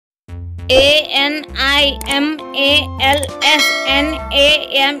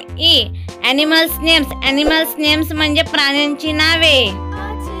animalsname. Animals names म्हणजे प्राण्यांची नावे.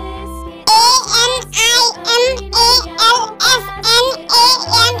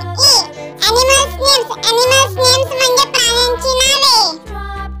 animals names म्हणजे प्राण्यांची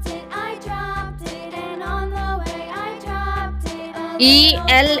नावे.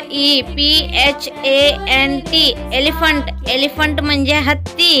 elephant म्हणजे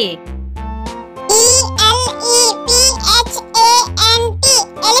हत्ती.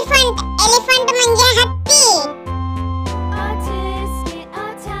 elephant म्हणजे हत्ती.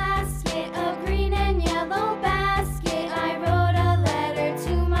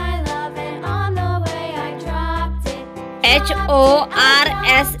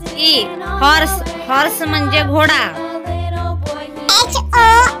 horse म्हणजे घोडा.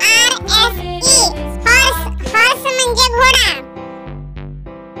 horse म्हणजे घोडा.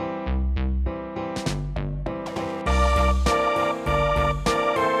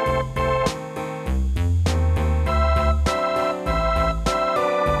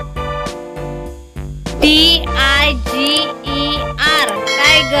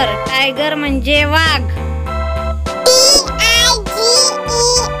 tiger म्हणजे वाघ.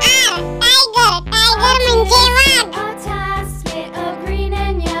 tiger म्हणजे वाघ.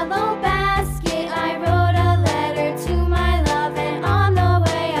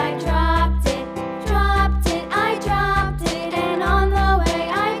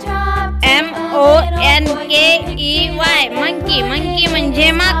 monkey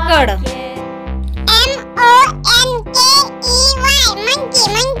म्हणजे माकड. monkey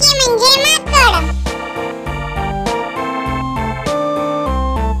म्हणजे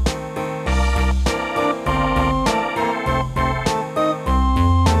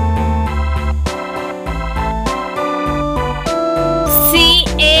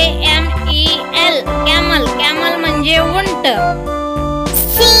camel म्हणजे उंट.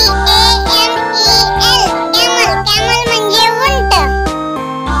 camel म्हणजे उंट.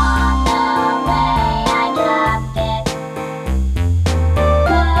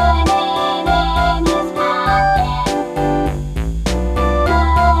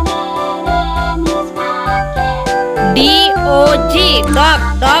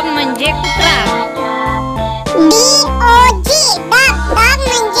 dog म्हणजे कुत्रा. dog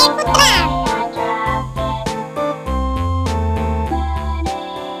म्हणजे कुत्रा.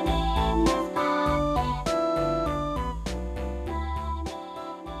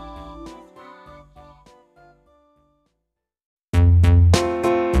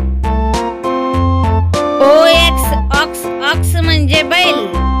 ox म्हणजे बैल.